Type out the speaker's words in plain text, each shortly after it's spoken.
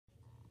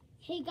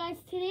Hey guys,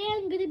 today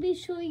I'm gonna be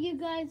showing you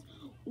guys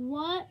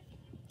what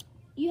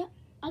you.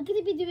 I'm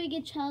gonna be doing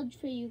a challenge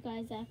for you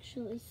guys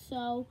actually.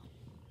 So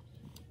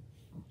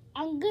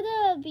I'm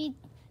gonna be.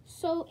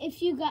 So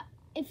if you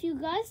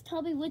guys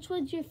tell me which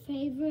one's your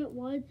favorite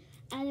one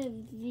out of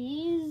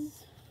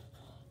these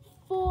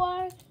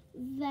four,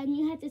 then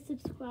you have to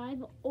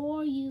subscribe,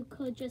 or you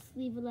could just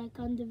leave a like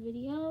on the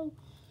video.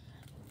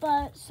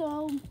 But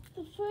so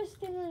the first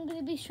thing I'm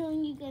gonna be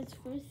showing you guys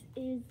first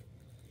is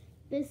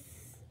this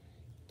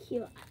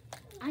cute.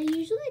 I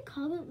usually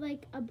call it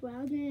like a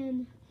brown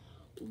and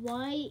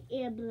white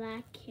and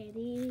black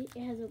kitty. It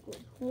has a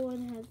gold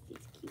horn, it has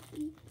these cute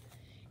feet.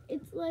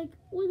 It's like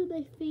one of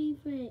my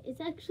favorite.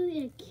 It's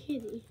actually a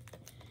kitty.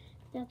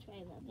 That's why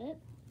I love it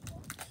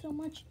so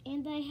much.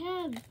 And I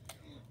have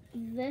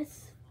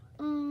this.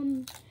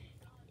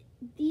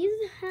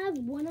 These have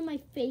one of my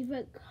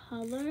favorite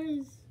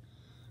colors,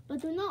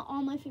 but they're not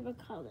all my favorite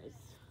colors.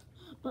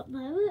 But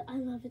violet, I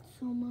love it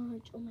so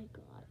much. Oh my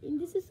god. And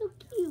this is so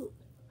cute.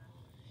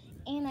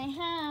 And I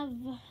have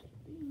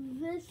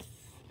this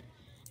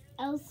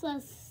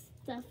Elsa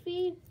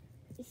stuffy.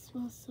 It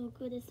smells so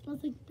good. It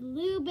smells like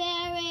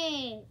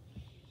blueberry.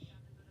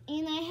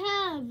 And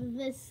I have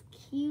this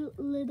cute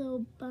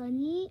little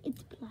bunny.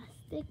 It's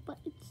plastic, but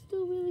it's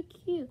still really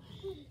cute.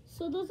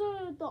 So those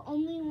are the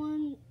only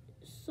ones.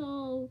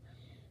 So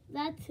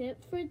that's it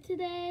for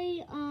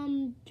today.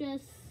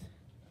 Just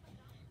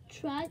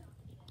try.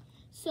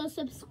 So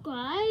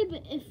subscribe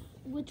if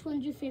which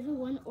one's your favorite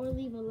one, or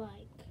leave a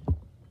like.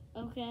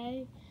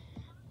 Okay?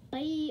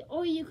 Bye.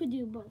 Or you could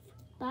do both.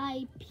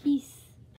 Bye. Peace.